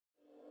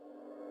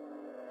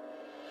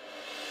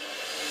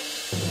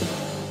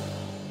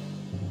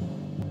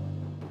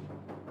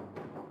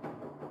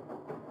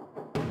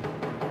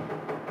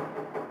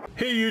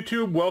Hey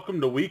YouTube, welcome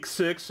to week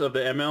 6 of the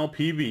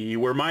MLPB,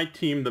 where my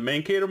team, the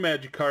Mankato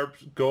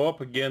Magikarp, go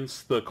up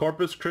against the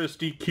Corpus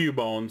Christi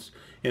Cubones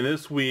in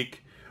this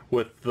week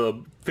with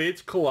the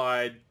Fates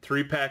Collide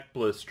 3-pack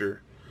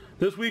blister.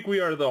 This week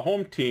we are the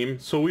home team,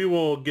 so we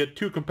will get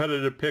 2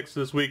 competitive picks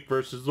this week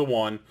versus the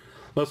 1.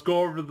 Let's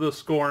go over the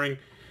scoring.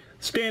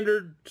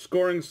 Standard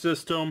scoring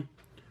system: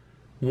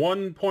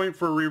 1 point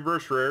for a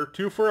reverse rare,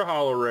 2 for a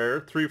holo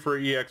rare, 3 for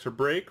EX or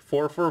break,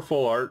 4 for a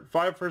full art,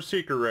 5 for a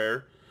secret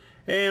rare.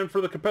 And for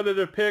the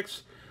competitive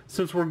picks,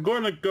 since we're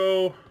going to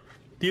go,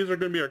 these are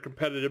going to be our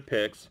competitive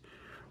picks,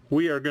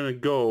 we are going to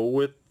go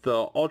with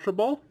the Ultra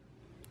Ball,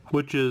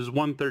 which is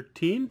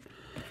 113,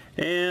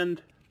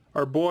 and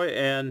our boy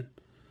N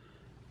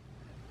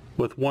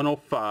with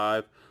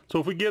 105. So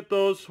if we get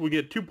those, we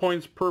get 2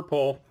 points per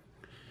pull.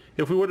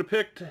 If we would have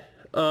picked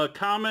a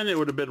common, it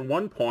would have been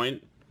 1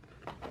 point.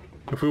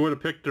 If we would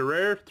have picked a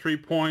rare, 3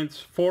 points,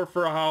 4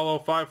 for a holo,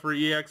 5 for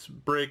EX,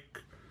 break,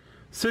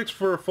 6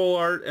 for a full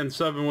art, and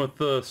 7 with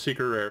the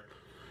secret rare.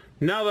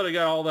 Now that I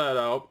got all that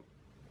out,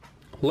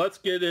 let's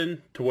get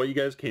into what you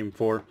guys came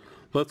for.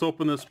 Let's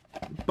open this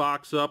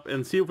box up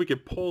and see if we can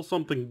pull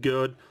something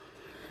good.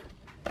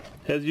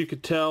 As you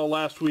could tell,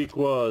 last week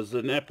was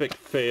an epic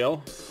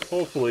fail.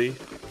 Hopefully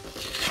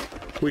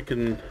we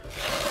can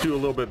do a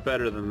little bit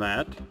better than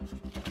that.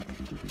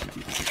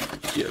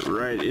 Get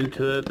right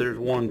into it. There's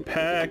 1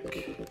 pack.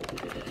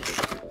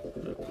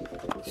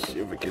 Let's see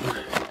if we can...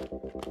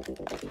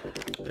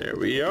 There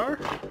we are.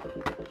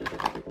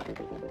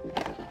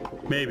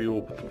 Maybe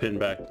we'll put the pin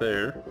back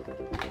there.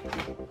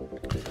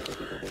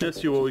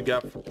 Let's see what we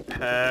got for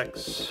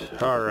packs.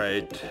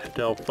 Alright,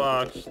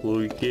 Delphox,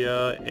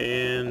 Lugia,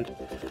 and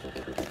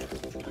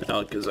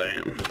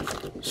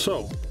Alakazam.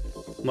 So,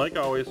 like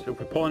always, if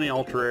we pull any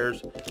ultra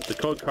rares, the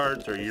code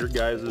cards are your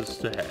guys'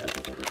 to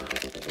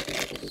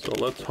have. So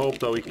let's hope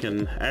that we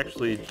can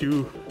actually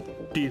do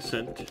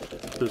decent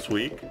this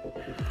week.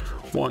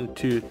 1,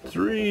 2,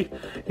 3,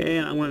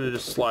 and I'm going to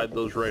just slide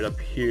those right up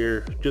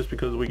here just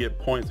because we get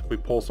points if we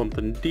pull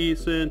something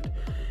decent.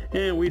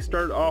 And we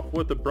start off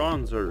with the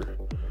bronzer.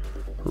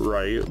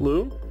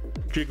 Railu,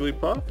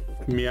 Jigglypuff,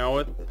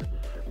 Meowth,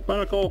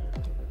 Barnacle,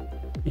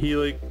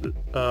 Helix,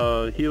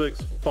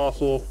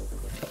 Fossil,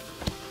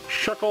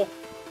 Shuckle.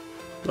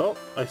 Oh,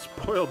 I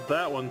spoiled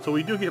that one, so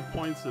we do get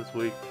points this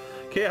week.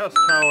 Chaos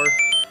Tower,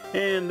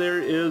 and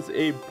there is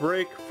a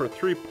break for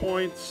 3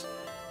 points.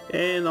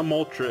 And a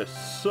Moltres.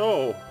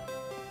 So,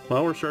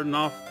 well, we're starting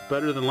off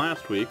better than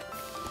last week.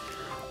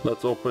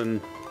 Let's open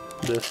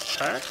this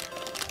pack.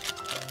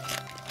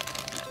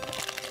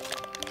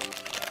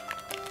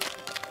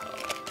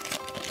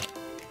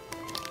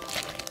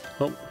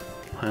 Oh,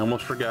 I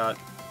almost forgot.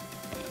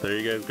 There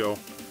you guys go.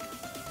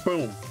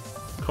 Boom.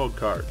 Code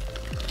card.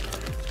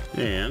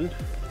 And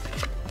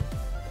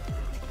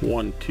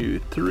 1, 2,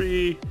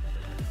 3.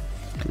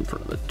 In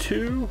front of the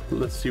 2.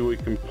 Let's see what we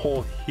can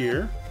pull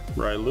here.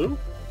 Railu,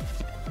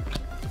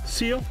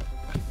 Seal,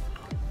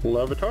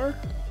 Levitar,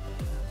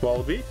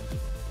 Wallaby,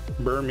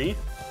 Burmy,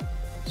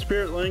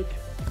 Spirit Link,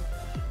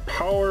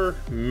 Power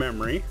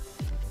Memory,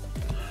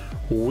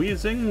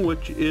 Weezing,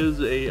 which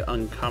is a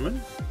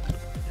uncommon,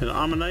 an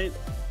Ammonite,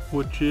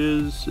 which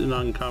is an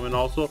uncommon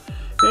also,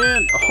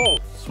 and oh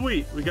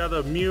sweet, we got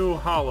a Mew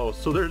Holo,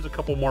 so there's a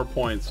couple more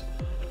points.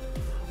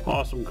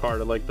 Awesome card,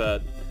 I like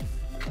that.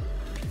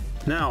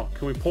 Now,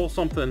 can we pull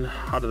something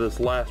out of this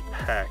last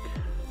pack?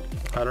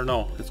 I don't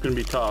know, it's gonna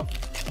be tough.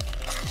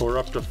 We're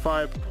up to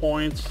 5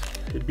 points.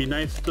 It'd be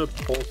nice to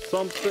pull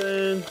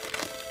something.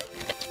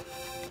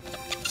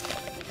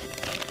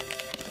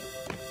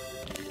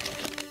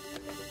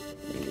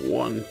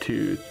 One,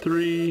 2,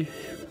 3, in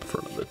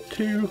front of the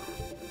 2.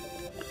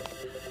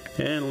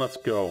 And let's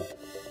go.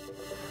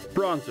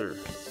 Bronzer,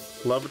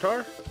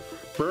 Levitar,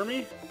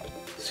 Burmy,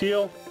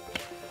 Seal,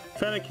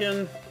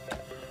 Fennekin,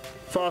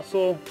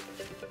 Fossil,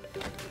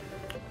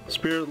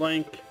 Spirit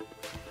Link,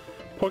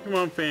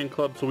 Pokemon Fan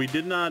Club, so we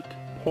did not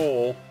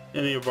pull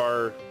any of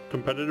our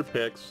competitive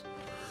picks.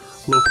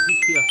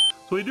 Lugia.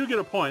 So we do get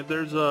a point.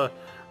 There's a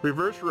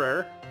reverse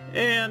rare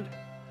and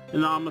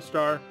an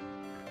Amistar.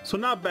 So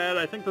not bad.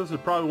 I think this is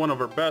probably one of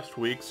our best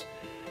weeks.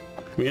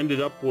 We ended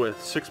up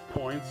with 6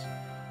 points.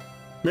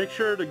 Make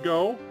sure to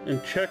go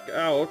and check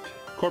out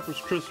Corpus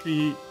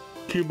Christi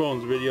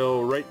Cubones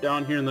video right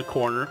down here in the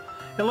corner.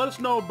 And let us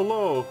know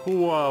below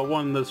who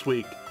won this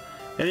week.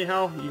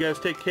 Anyhow, you guys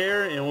take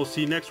care and we'll see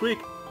you next week.